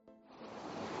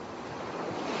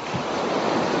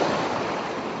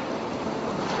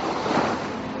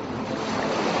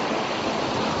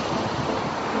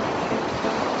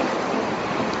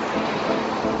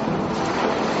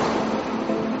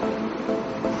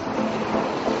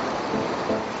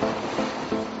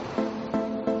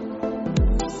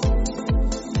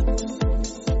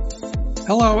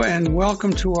Hello and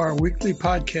welcome to our weekly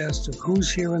podcast of Who's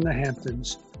Here in the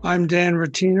Hamptons. I'm Dan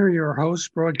Rattiner, your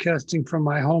host, broadcasting from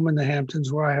my home in the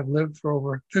Hamptons, where I have lived for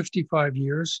over 55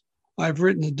 years. I've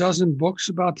written a dozen books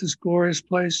about this glorious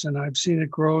place, and I've seen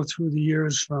it grow through the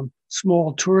years from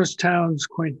small tourist towns,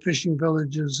 quaint fishing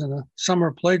villages, and a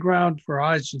summer playground for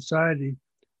high society,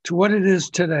 to what it is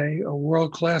today, a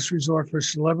world-class resort for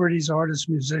celebrities, artists,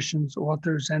 musicians,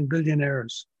 authors, and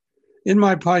billionaires. In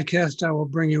my podcast, I will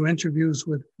bring you interviews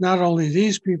with not only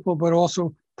these people, but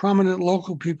also prominent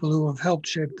local people who have helped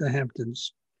shape the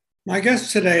Hamptons. My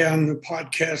guest today on the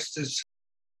podcast is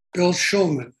Bill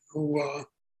Shulman, who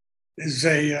is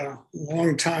a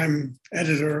longtime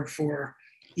editor for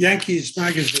Yankees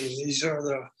Magazine. These are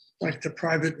the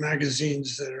private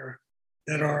magazines that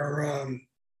are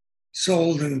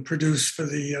sold and produced for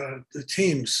the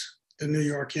teams, the New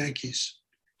York Yankees.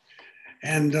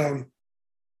 And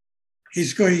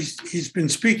He's been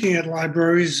speaking at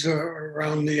libraries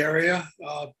around the area.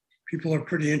 People are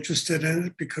pretty interested in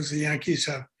it because the Yankees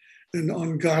have an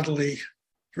ungodly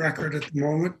record at the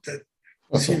moment that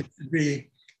seems to be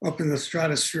up in the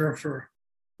stratosphere for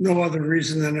no other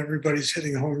reason than everybody's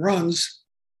hitting home runs.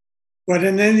 But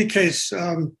in any case,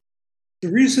 the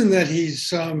reason that he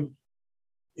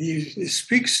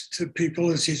speaks to people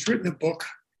is he's written a book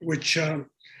which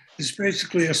is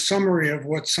basically a summary of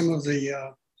what some of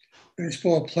the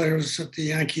baseball players that the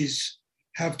Yankees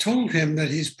have told him that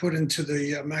he's put into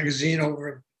the magazine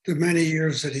over the many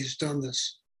years that he's done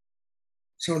this.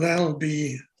 So that'll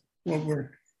be what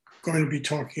we're going to be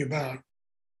talking about.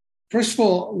 First of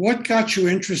all, what got you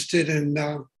interested in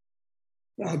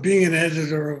being an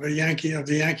editor of the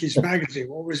Yankees magazine?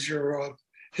 What was your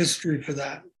history for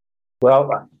that?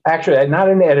 Well, actually, I'm not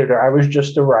an editor. I was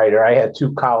just a writer. I had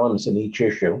 2 columns in each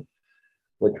issue,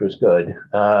 which was good.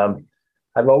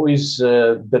 I've always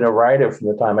been a writer from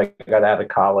the time I got out of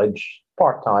college,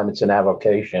 part-time, it's an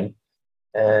avocation.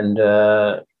 And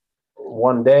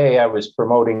one day I was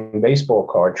promoting baseball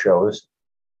card shows,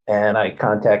 and I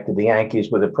contacted the Yankees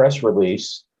with a press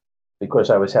release because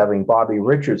I was having Bobby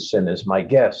Richardson as my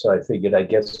guest. So I figured I'd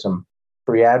get some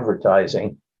free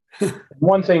advertising.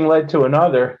 One thing led to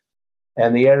another,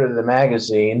 and the editor of the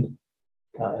magazine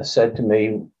said to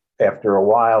me after a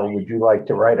while, "Would you like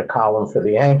to write a column for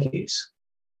the Yankees?"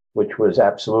 Which was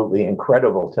absolutely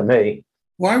incredible to me.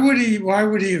 Why would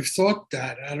he have thought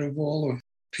that out of all the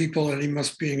people that he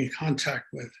must be in contact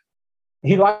with?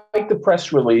 He liked the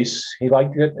press release. He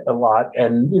liked it a lot.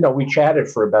 And, we chatted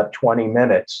for about 20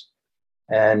 minutes.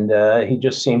 And he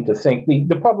just seemed to think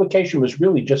the publication was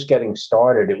really just getting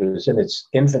started. It was in its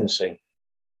infancy.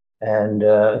 And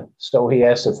so he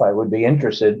asked if I would be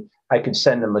interested. I could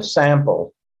send him a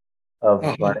sample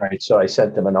of my writing. So I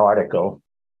sent him an article.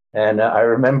 And I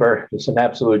remember, it's an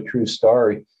absolute true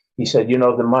story. He said,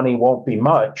 the money won't be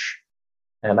much.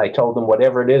 And I told him,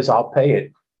 whatever it is, I'll pay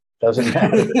it. Doesn't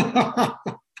matter.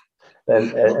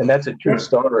 and that's a true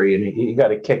story. And he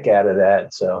got a kick out of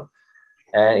that. So,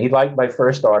 and he liked my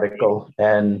first article.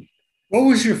 And what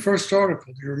was your first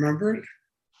article? Do you remember it?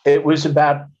 It was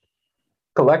about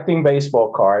collecting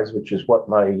baseball cards, which is what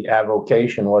my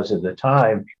avocation was at the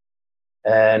time.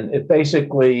 And it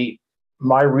basically,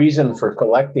 my reason for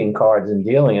collecting cards and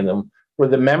dealing in them were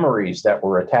the memories that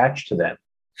were attached to them.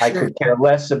 Sure. I could care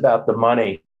less about the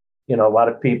money. A lot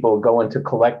of people go into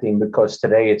collecting because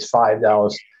today it's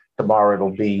 $5, tomorrow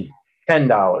it'll be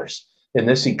 $10. In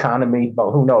this economy,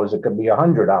 but who knows, it could be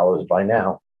 $100 by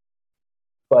now.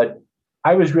 But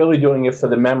I was really doing it for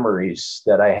the memories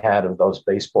that I had of those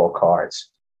baseball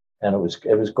cards. And it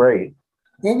was great.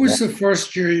 What was the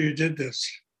first year you did this?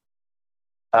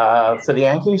 For the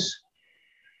Yankees?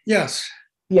 Yes.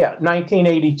 Yeah,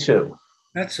 1982.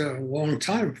 That's a long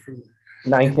time from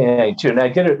 1982. And I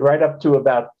did it right up to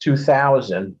about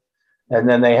 2000. And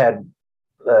then they had,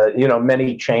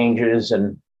 many changes,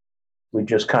 and we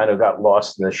just kind of got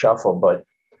lost in the shuffle. But,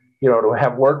 to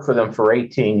have worked for them for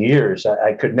 18 years,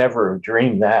 I could never have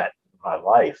dreamed that in my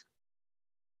life.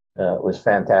 It was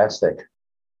fantastic.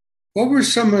 What were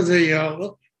some of the,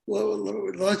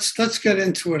 let's get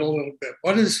into it a little bit.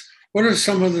 What are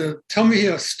some of tell me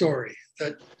a story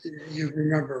that you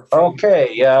remember.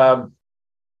 Okay.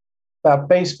 About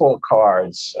baseball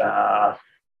cards.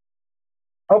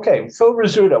 Okay. Phil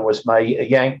Rizzuto was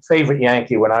my favorite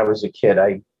Yankee when I was a kid.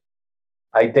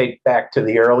 I date back to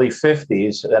the early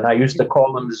 50s, and I used to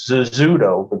call him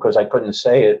Zizzuto because I couldn't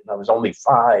say it. I was only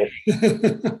 5.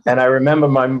 And I remember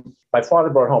my father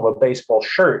brought home a baseball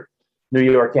shirt, New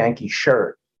York Yankee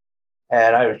shirt.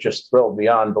 And I was just thrilled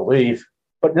beyond belief.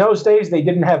 But in those days, they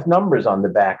didn't have numbers on the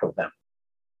back of them.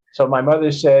 So my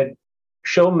mother said,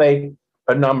 she'll make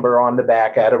a number on the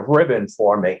back out of ribbon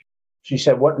for me. She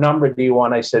said, "What number do you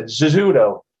want?" I said,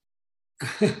 "Zizzuto."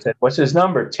 I said, "What's his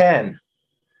number?" 10.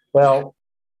 Well,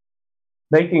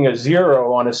 making a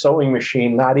zero on a sewing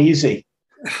machine, not easy.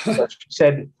 So she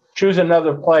said, "Choose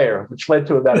another player," which led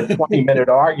to about a 20-minute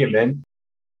argument.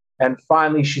 And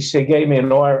finally, she said, gave me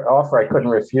an offer I couldn't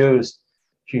refuse.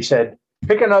 She said,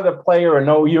 "Pick another player and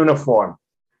no uniform."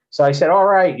 So I said, "All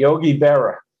right, Yogi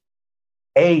Berra."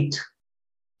 8,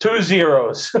 2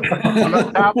 zeros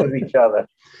on top of each other.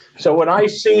 So when I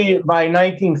see my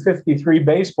 1953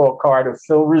 baseball card of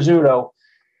Phil Rizzuto,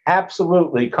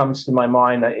 absolutely comes to my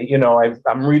mind.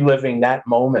 I'm reliving that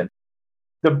moment.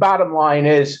 The bottom line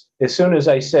is, as soon as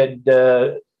I said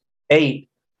 8,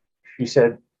 she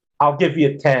said, "I'll give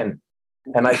you 10."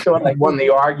 And I thought I won the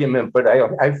argument, but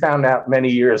I found out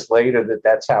many years later that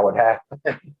that's how it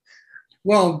happened.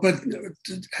 Well, but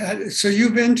so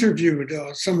you've interviewed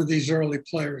some of these early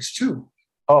players too.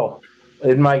 Oh,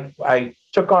 I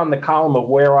took on the column of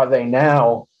Where Are They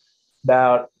Now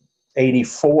about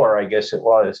 84, I guess it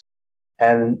was.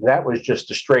 And that was just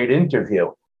a straight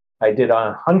interview. I did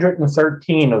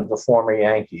 113 of the former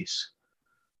Yankees.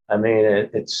 I mean,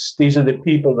 these are the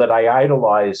people that I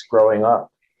idolized growing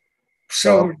up.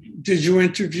 So did you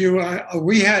interview?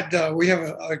 We have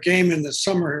a game in the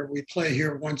summer here. We play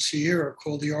here once a year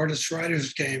called the Artist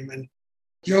Writers Game, and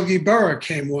Yogi Berra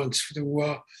came once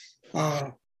to,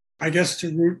 I guess,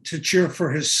 to cheer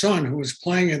for his son who was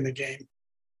playing in the game.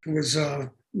 It was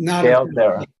not Dale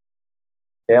Berra.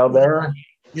 Dale Berra.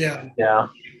 Yeah.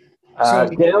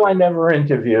 Dale, I never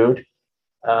interviewed.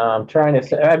 I'm trying to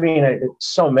think. I mean,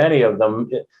 so many of them.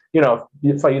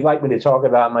 If you'd like me to talk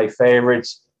about my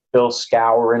favorites, Bill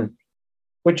Skowron,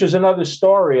 which is another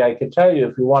story I could tell you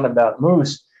if you want about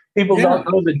Moose. People don't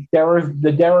know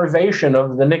the derivation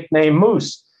of the nickname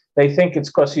Moose. They think it's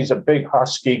because he's a big,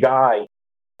 husky guy,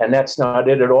 and that's not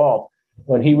it at all.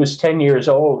 When he was 10 years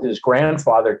old, his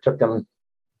grandfather took him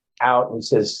out and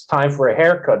says, "Time for a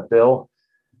haircut, Bill."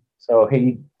 So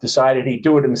he decided he'd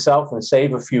do it himself and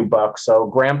save a few bucks. So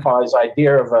Grandpa's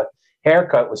idea of a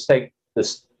haircut was take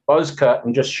this buzz cut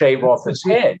and just shave off his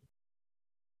head.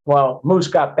 Well, Moose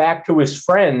got back to his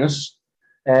friends,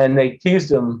 and they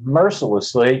teased him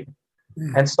mercilessly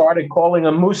and started calling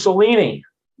him Mussolini,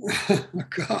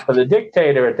 for the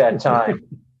dictator at that time.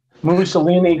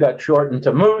 Mussolini got shortened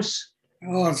to Moose,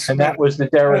 and that was the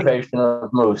derivation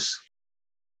of Moose.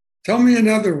 Tell me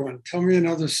another one. Tell me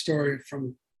another story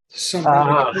from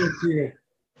something.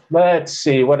 Let's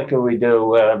see. What can we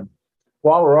do?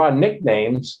 While we're on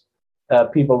nicknames,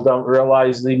 people don't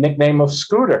realize the nickname of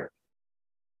Scooter,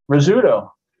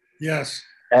 Rizzuto. Yes.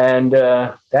 And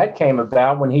that came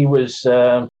about when he was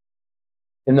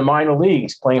in the minor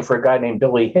leagues playing for a guy named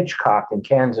Billy Hitchcock in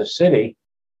Kansas City.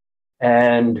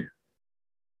 And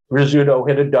Rizzuto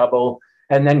hit a double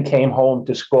and then came home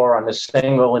to score on a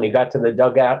single. And he got to the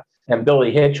dugout, and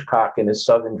Billy Hitchcock in his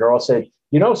southern drawl said,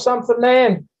 "You know something,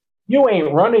 man? You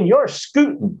ain't running, you're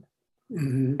scooting."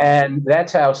 Mm-hmm. And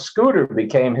that's how Scooter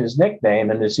became his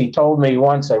nickname. And as he told me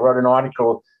once, I wrote an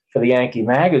article for the Yankee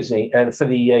magazine and for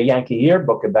the Yankee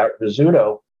yearbook about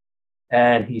Rizzuto.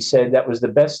 And he said that was the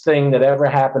best thing that ever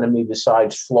happened to me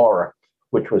besides Flora,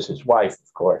 which was his wife,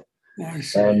 of course.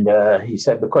 And he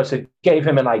said, because it gave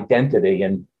him an identity,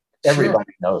 and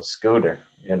everybody knows Scooter,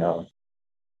 the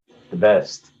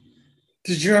best.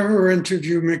 Did you ever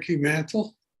interview Mickey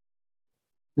Mantle?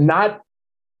 Not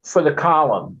for the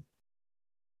column,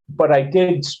 but I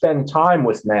did spend time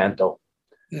with Mantle.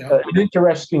 Yeah. An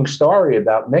interesting story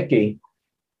about Mickey.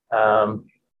 I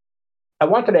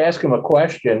wanted to ask him a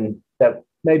question that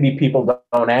maybe people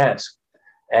don't ask.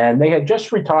 And they had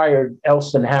just retired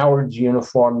Elston Howard's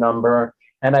uniform number,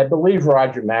 and I believe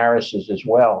Roger Maris's as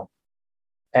well.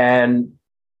 And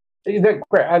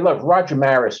I love Roger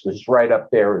Maris, was right up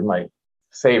there with my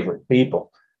favorite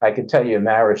people. I could tell you a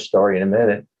Maris story in a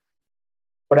minute.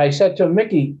 But I said to him,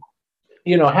 "Mickey,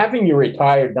 having your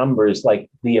retired number is like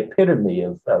the epitome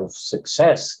of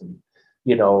success and,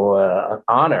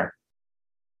 honor.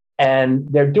 And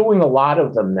they're doing a lot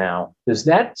of them now. Does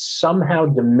that somehow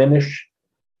diminish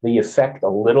the effect a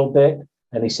little bit?"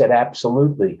 And he said,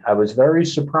 "Absolutely." I was very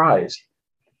surprised.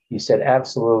 He said,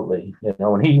 "Absolutely."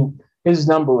 And his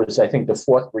number was, I think, the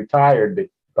fourth retired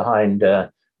behind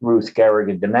Ruth, Gehrig,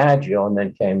 and DiMaggio, and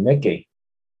then came Mickey.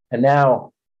 And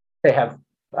now they have,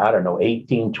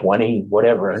 18, 20,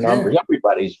 whatever numbers.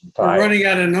 Everybody's retired. We're running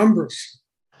out of numbers.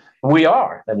 We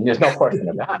are. I mean, there's no question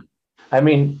about it. I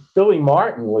mean, Billy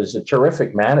Martin was a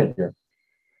terrific manager.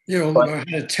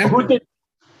 Had a temper.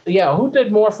 Who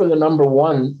did more for the number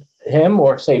one, him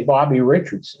or, say, Bobby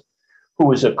Richardson, who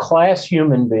was a class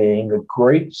human being, a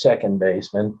great second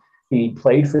baseman. He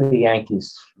played for the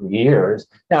Yankees for years.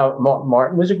 Now,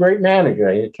 Martin was a great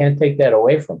manager. You can't take that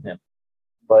away from him.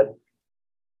 But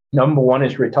number one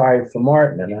is retired for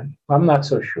Martin, and I'm not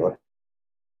so sure.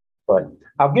 But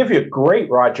I'll give you a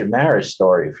great Roger Maris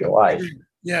story if you like.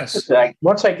 Yes.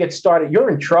 Once I get started,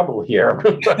 you're in trouble here.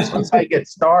 Once I get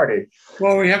started.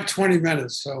 Well, we have 20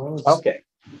 minutes, so okay.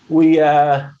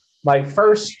 My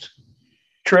first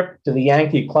trip to the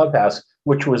Yankee clubhouse,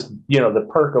 which was, the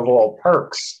perk of all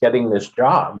perks, getting this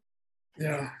job.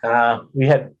 Yeah. We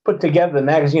had the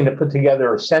magazine had put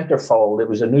together a centerfold. It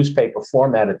was a newspaper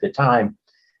format at the time.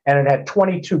 And it had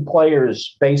 22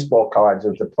 players' baseball cards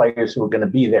of the players who were going to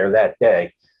be there that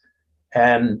day.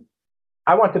 And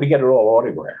I wanted to get it all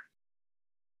autographed.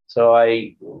 So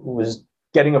I was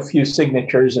getting a few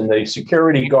signatures, and the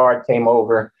security guard came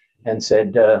over and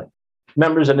said,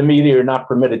 members of the media are not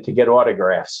permitted to get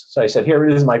autographs. So I said, here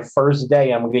it is, my first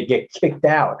day. I'm going to get kicked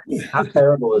out. How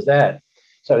terrible is that?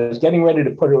 So I was getting ready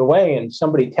to put it away, and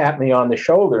somebody tapped me on the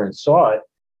shoulder and saw it.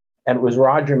 And it was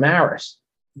Roger Maris.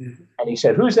 Mm-hmm. And he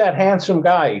said, who's that handsome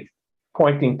guy,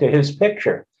 pointing to his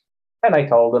picture? And I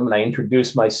told him, and I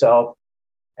introduced myself.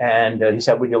 And he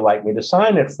said, would you like me to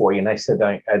sign it for you? And I said,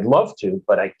 I'd love to,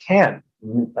 but I can't,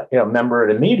 member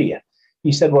of the media.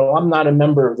 He said, well, I'm not a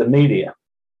member of the media.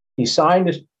 He signed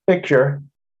his picture,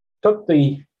 took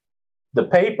the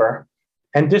paper,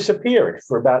 and disappeared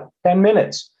for about 10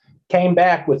 minutes. Came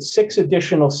back with 6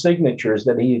 additional signatures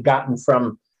that he had gotten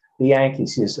from the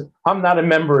Yankees. He said, I'm not a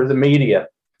member of the media.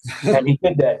 And he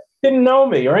did that. Didn't know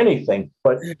me or anything,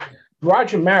 but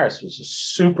Roger Maris was a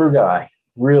super guy.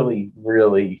 Really,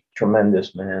 really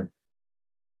tremendous man.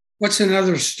 What's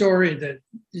another story that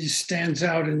stands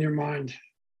out in your mind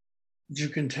that you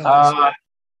can tell us?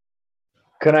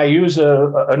 Can I use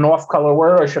an off-color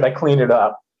word, or should I clean it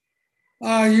up?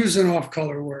 Use an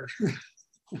off-color word.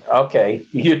 Okay,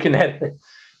 you can.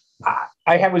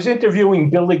 I was interviewing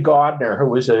Billy Gardner, who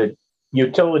was a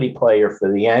utility player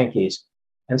for the Yankees.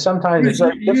 And sometimes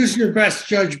use your best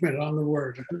judgment on the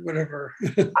word, whatever.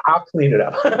 I'll clean it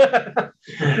up.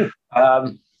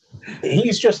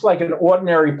 He's just like an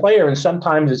ordinary player, and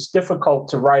sometimes it's difficult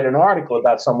to write an article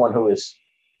about someone who is,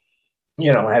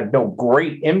 had no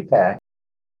great impact.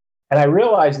 And I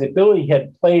realized that Billy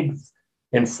had played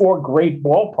in 4 great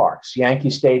ballparks: Yankee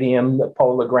Stadium, the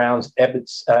Polo Grounds,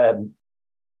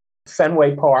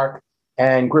 Fenway Park,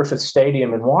 and Griffith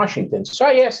Stadium in Washington. So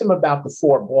I asked him about the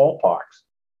 4 ballparks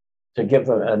to give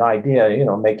an idea,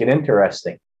 make it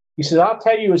interesting. He said, I'll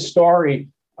tell you a story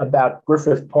about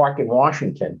Griffith Park in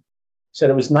Washington. He said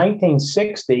it was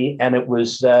 1960, and it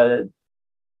was Ted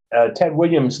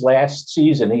Williams' last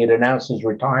season. He had announced his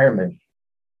retirement.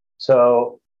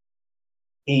 So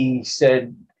he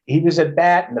said he was at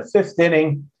bat in the 5th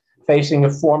inning facing a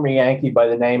former Yankee by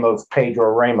the name of Pedro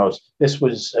Ramos. This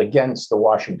was against the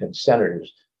Washington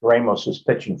Senators. Ramos was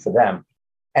pitching for them.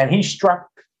 And he struck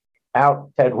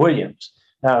out Ted Williams.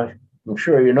 Now, I'm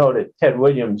sure you know that Ted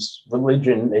Williams'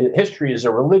 history is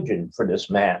a religion for this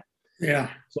man. Yeah.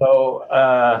 So,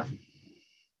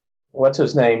 what's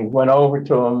his name, went over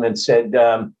to him and said,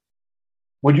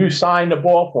 would you sign the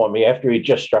ball for me after he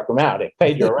just struck him out?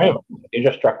 Pedro Ramos, he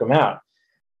just struck him out.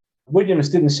 Williams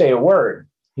didn't say a word.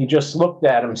 He just looked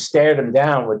at him, stared him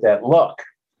down with that look.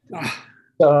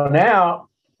 So now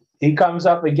he comes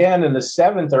up again in the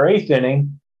 7th or 8th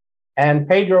inning, and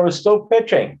Pedro is still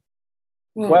pitching.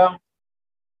 Well,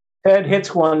 Ted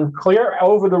hits one clear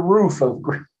over the roof of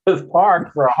Griffith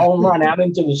Park for a home run out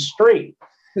into the street.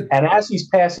 And as he's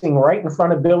passing right in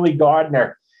front of Billy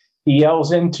Gardner, he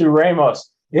yells into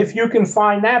Ramos, if you can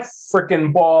find that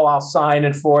frickin' ball, I'll sign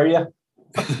it for you.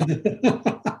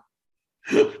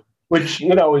 Which,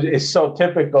 is so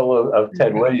typical of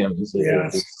Ted Williams.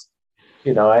 Yes.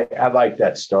 I like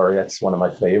that story. That's one of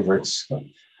my favorites.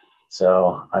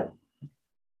 So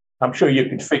I'm sure you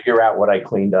could figure out what I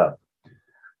cleaned up.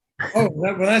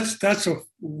 That's a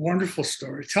wonderful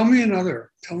story. Tell me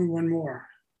another. Tell me one more.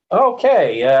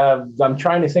 Okay. I'm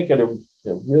trying to think of the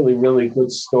really, really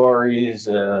good stories.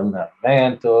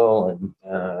 Mantle and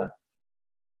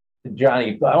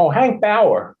Hank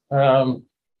Bauer.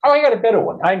 I got a better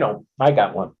one. I know. I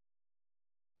got one.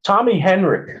 Tommy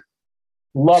Henrich.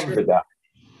 Loved the guy.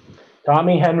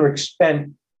 Tommy Henrich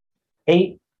spent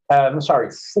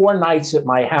 4 nights at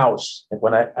my house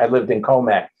when I lived in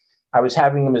Comac. I was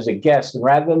having him as a guest, and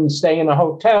rather than stay in a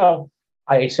hotel,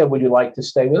 I said, would you like to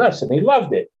stay with us? And he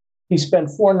loved it. He spent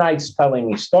 4 nights telling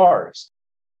me stories.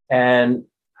 And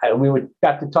we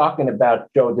got to talking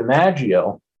about Joe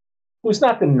DiMaggio, who's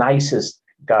not the nicest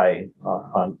guy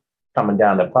on coming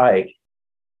down the pike.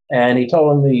 And he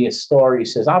told him the story. He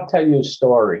says, I'll tell you a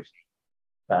story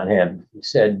about him. He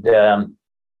said,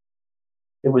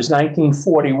 it was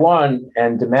 1941,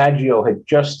 and DiMaggio had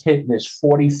just hit in his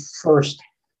 41st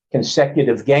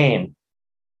consecutive game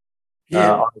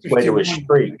on his way to his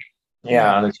streak.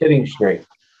 Yeah, on his hitting streak.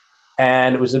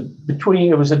 And it was a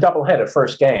doubleheader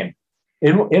first game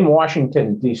in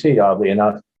Washington, D.C., oddly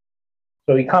enough.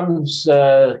 So he comes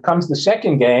the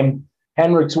second game.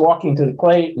 Henrik's walking to the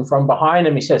plate, and from behind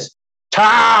him, he says,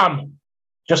 Tom,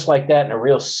 just like that in a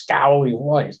real scowly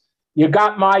voice, you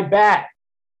got my bat.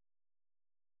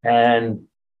 And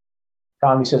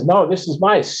Tommy says, no, this is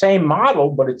my same model,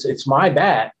 but it's my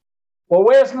bat. Well,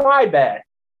 where's my bat?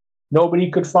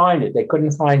 Nobody could find it. They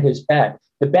couldn't find his bat.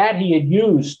 The bat he had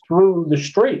used through the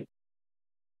street.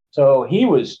 So he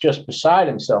was just beside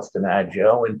himself,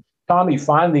 DiMaggio, and Tommy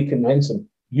finally convinced him,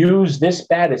 use this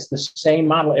bat. It's the same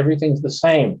model. Everything's the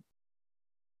same.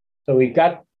 So he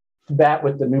got the bat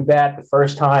with the new bat the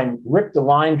first time, ripped the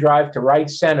line drive to right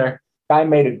center. Guy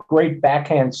made a great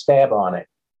backhand stab on it.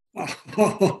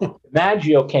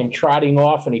 DiMaggio came trotting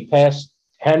off, and he passed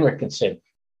Henrik and said,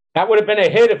 that would have been a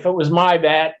hit if it was my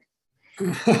bat.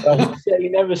 He said he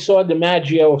never saw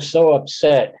DiMaggio so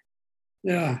upset.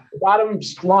 Yeah. The bottom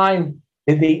line,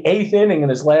 in the 8th inning, in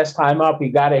his last time up, he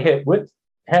got a hit with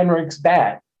Henrik's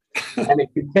bat. And it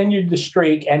continued the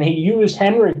streak, and he used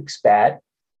Henrik's bat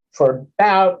for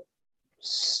about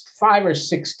 5 or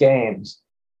 6 games.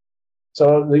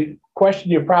 So the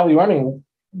question you're probably wondering,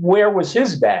 where was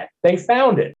his bat? They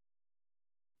found it.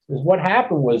 Because what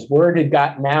happened was word had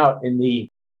gotten out in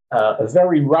a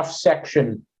very rough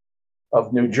section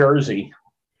of New Jersey.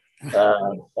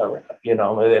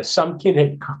 That some kid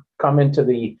had come into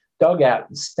the dugout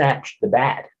and snatched the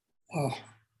bat. Oh.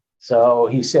 So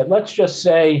he said, let's just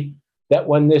say that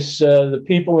when the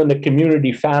people in the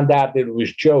community found out that it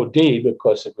was Joe D,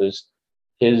 because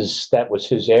that was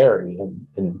his area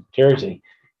in Jersey.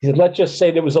 He said, let's just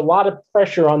say there was a lot of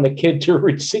pressure on the kid to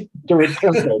return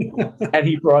it, and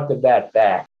he brought the bat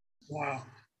back. Wow.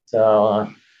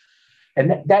 So,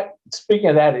 and that speaking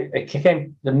of that, it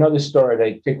came another story that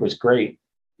I think was great.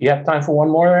 You have time for one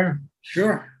more there?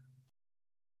 Sure.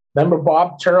 Remember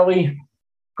Bob Turley?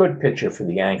 Good pitcher for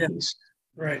the Yankees.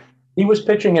 Yeah. Right. He was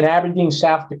pitching in Aberdeen,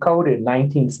 South Dakota in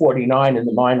 1949 in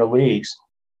the minor leagues.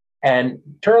 And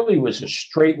Turley was a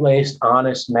straight-laced,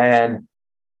 honest man,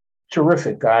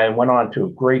 terrific guy, and went on to a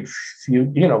great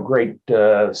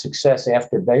success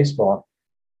after baseball.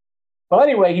 Well,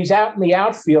 anyway, he's out in the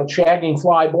outfield shagging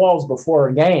fly balls before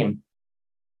a game.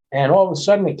 And all of a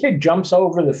sudden, a kid jumps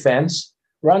over the fence,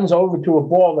 runs over to a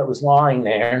ball that was lying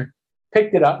there,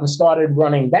 picked it up, and started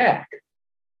running back.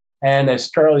 And as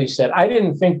Turley said, I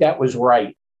didn't think that was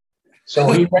right.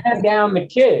 So he ran down the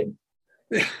kid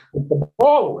with the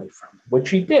ball away from him,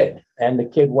 which he did. And the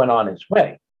kid went on his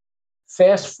way.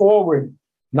 Fast forward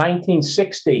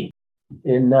 1960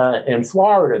 in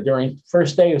Florida during the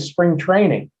first day of spring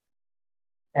training.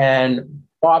 And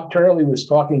Bob Turley was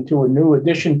talking to a new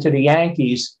addition to the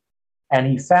Yankees. And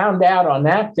he found out on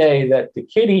that day that the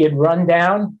kid he had run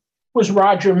down was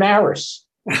Roger Maris.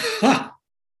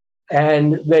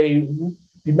 And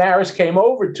Maris came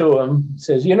over to him,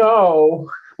 says,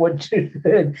 what you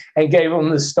did, and gave him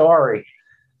the story.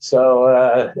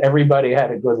 So everybody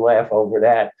had a good laugh over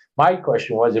that. My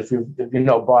question was, if you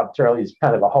know Bob Turley is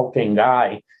kind of a hulking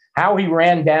guy, how he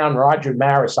ran down Roger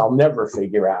Maris, I'll never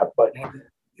figure out, but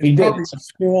he did. Probably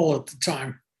school at the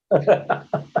time.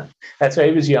 That's why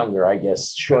he was younger, I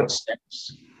guess, short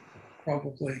steps.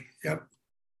 Probably, yep.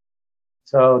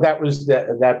 So that was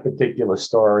that particular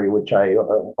story, which I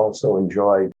also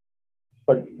enjoyed.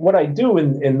 But what I do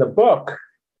in the book,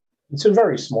 it's a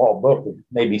very small book,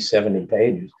 maybe 70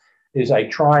 pages, is I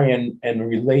try and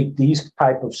relate these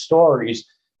type of stories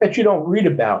that you don't read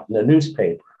about in the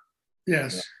newspaper.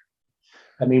 Yes.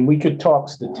 I mean, we could talk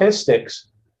statistics,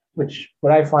 but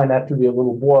I find that to be a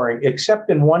little boring, except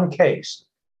in one case.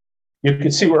 You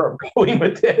can see where I'm going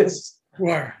with this.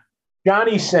 Where?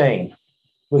 Johnny Sain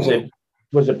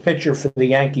was a pitcher for the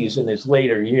Yankees in his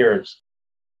later years.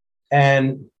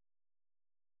 And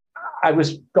I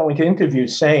was going to interview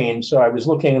Sain, so I was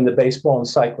looking in the baseball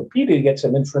encyclopedia to get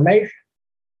some information.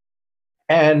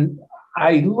 And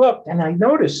I looked and I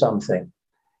noticed something.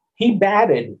 He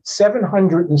batted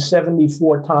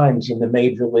 774 times in the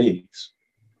major leagues.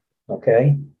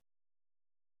 Okay?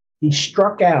 He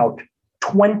struck out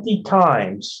 20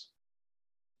 times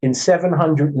in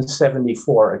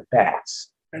 774 at bats.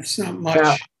 That's not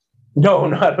much. No,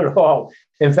 not at all.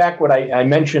 In fact, what I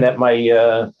mentioned at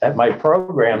my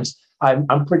programs,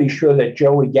 I'm pretty sure that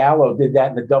Joey Gallo did that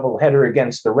in the doubleheader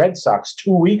against the Red Sox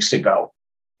 2 weeks ago.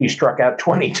 he struck out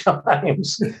 20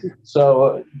 times.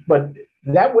 So, but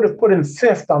that would have put him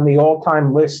fifth on the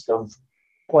all-time list of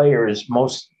players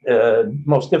most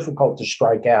difficult to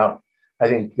strike out. I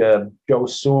think Joe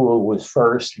Sewell was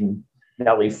first, and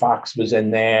Nellie Fox was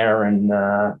in there, and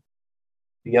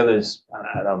the others,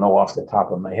 I don't know off the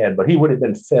top of my head, but he would have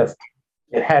been fifth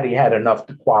had he had enough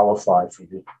to qualify for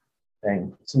the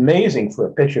thing. It's amazing for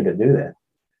a pitcher to do that.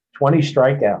 20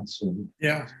 strikeouts.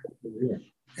 Yeah.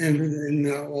 And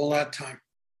all that time.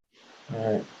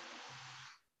 All right.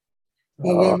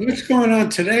 Well, what's going on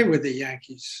today with the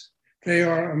Yankees? They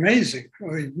are amazing. I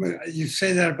mean, you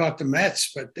say that about the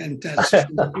Mets, but then that's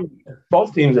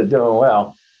both teams are doing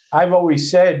well. I've always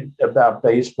said about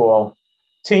baseball,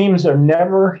 teams are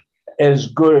never as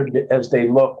good as they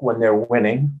look when they're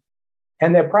winning,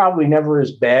 and they're probably never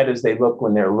as bad as they look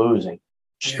when they're losing.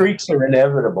 Streaks are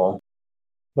inevitable,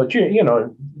 but you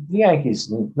know the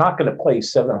Yankees not going to play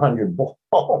 700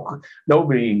 ball.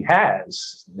 Nobody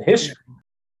has in history.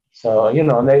 So you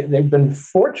know they've been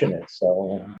fortunate.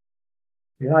 So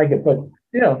you know but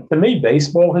you know to me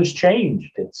baseball has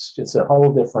changed. It's a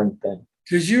whole different thing.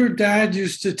 Did your dad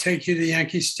used to take you to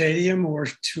Yankee Stadium or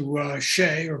to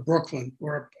Shea or Brooklyn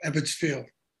or Ebbets Field?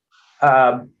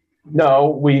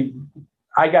 No,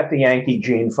 I got the Yankee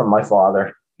gene from my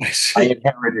father. I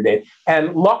inherited it,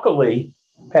 and luckily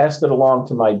passed it along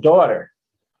to my daughter,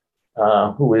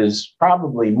 who is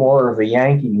probably more of a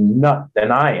Yankee nut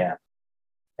than I am.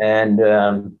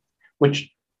 And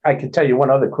which I could tell you one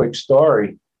other quick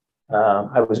story.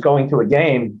 I was going to a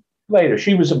game later.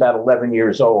 She was about 11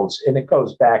 years old, and it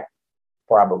goes back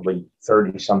probably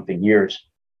 30-something years.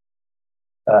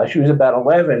 She was about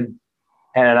 11,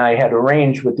 and I had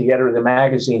arranged with the editor of the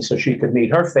magazine so she could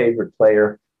meet her favorite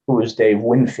player, who was Dave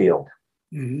Winfield.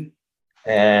 Mm-hmm.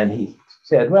 And he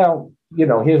said, well, you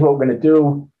know, here's what we're going to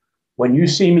do. When you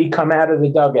see me come out of the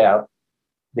dugout,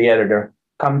 the editor,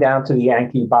 come down to the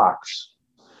Yankee box,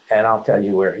 and I'll tell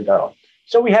you where to go.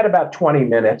 So we had about 20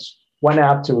 minutes, went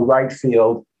out to right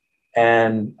field,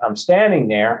 and I'm standing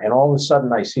there, and all of a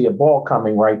sudden I see a ball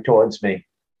coming right towards me.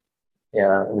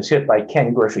 Yeah, it was hit by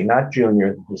Ken Griffey, not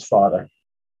Junior, his father.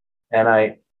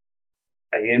 And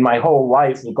in my whole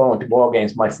life of going to ball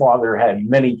games, my father had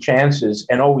many chances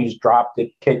and always dropped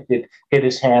it, kicked it, hit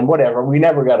his hand, whatever. We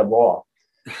never got a ball.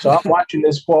 So I'm watching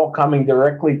this ball coming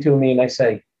directly to me, and I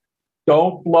say,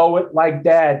 don't blow it like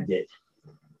Dad did.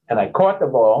 And I caught the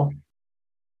ball,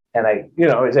 and I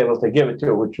was able to give it to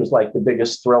her, which was like the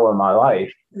biggest thrill of my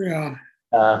life. Yeah.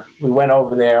 We went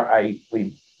over there.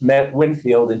 We met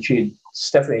Winfield, and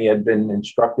Stephanie had been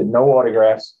instructed no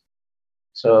autographs.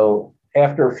 So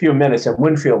after a few minutes, and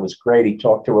Winfield was great. He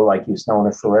talked to her like he's known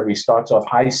her forever. He starts off,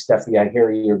 hi, Steffi, I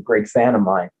hear you're a great fan of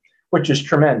mine, which is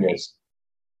tremendous.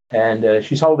 And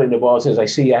she's holding the ball and says, I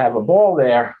see you have a ball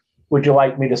there. Would you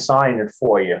like me to sign it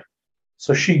for you?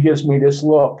 So she gives me this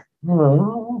look.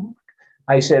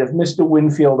 I said, if Mr.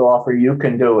 Winfield offer, you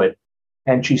can do it.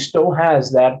 And she still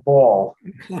has that ball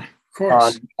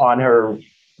on her,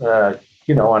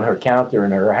 on her counter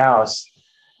in her house.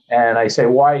 And I say,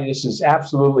 why? This is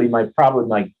absolutely probably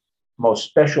my most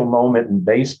special moment in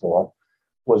baseball,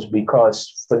 was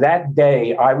because for that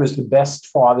day, I was the best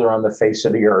father on the face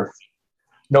of the earth.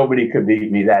 Nobody could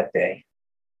beat me that day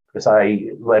because I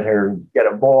let her get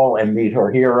a ball and meet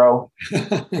her hero.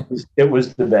 It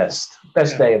was the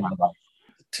best day of my life.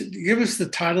 Give us the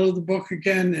title of the book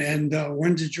again, and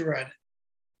when did you write it?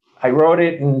 I wrote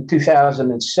it in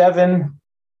 2007.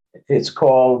 It's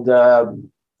called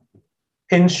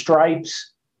Pinstripes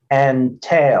and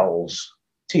Tales,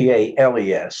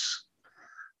 Tales.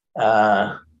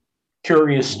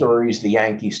 Curious stories the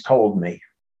Yankees told me.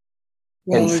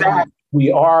 Well, in fact,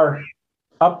 we are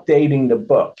updating the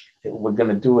book. We're going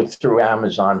to do it through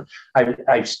Amazon.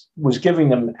 I was giving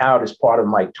them out as part of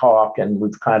my talk, and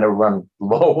we've kind of run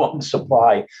low on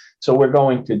supply. So we're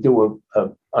going to do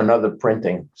another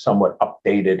printing, somewhat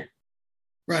updated.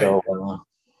 Right. So,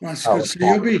 that's good.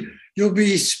 So you'll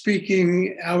be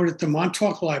speaking out at the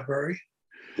Montauk Library.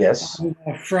 Yes.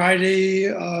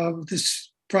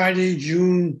 This Friday,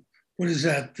 June. What is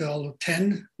that?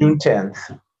 10? June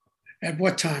 10th. At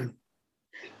what time?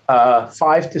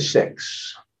 5 to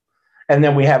 6. And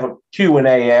then we have a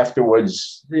Q&A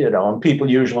afterwards, and people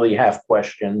usually have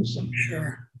questions.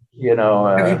 Sure.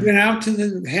 Have you been out to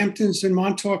the Hamptons and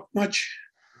Montauk much?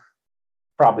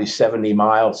 Probably 70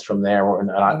 miles from there in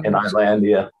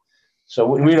Islandia. So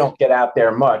we don't get out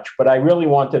there much, but I really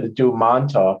wanted to do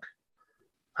Montauk.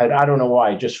 I don't know why,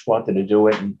 I just wanted to do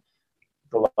it. And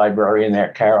the librarian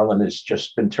there, Carolyn, has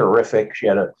just been terrific. She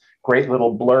had a great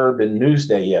little blurb in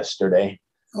Newsday yesterday.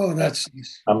 Oh, that's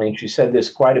nice. I mean, she said there's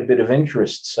quite a bit of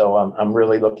interest, so I'm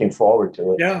really looking forward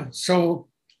to it. Yeah. So,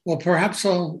 well, perhaps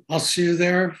I'll see you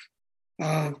there.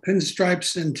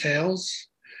 Pinstripes and Tails.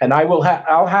 And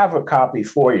I'll have a copy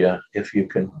for you if you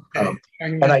can. Okay.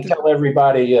 And I tell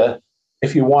everybody,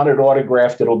 if you want it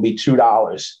autographed, it'll be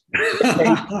 $2.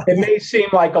 It may seem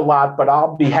like a lot, but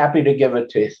I'll be happy to give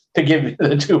you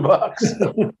the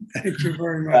 $2. Thank you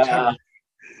very much.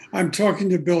 I'm talking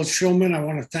to Bill Shulman. I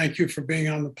want to thank you for being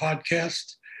on the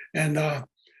podcast, and I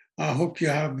hope you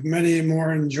have many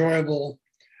more enjoyable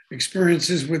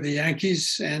experiences with the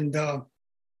Yankees and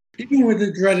even with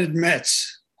the dreaded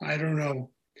Mets. I don't know,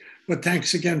 but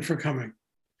thanks again for coming.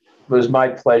 It was my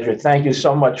pleasure. Thank you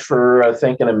so much for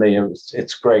thinking of me.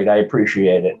 It's great. I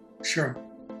appreciate it. Sure.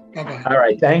 Bye-bye. All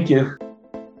right. Thank you.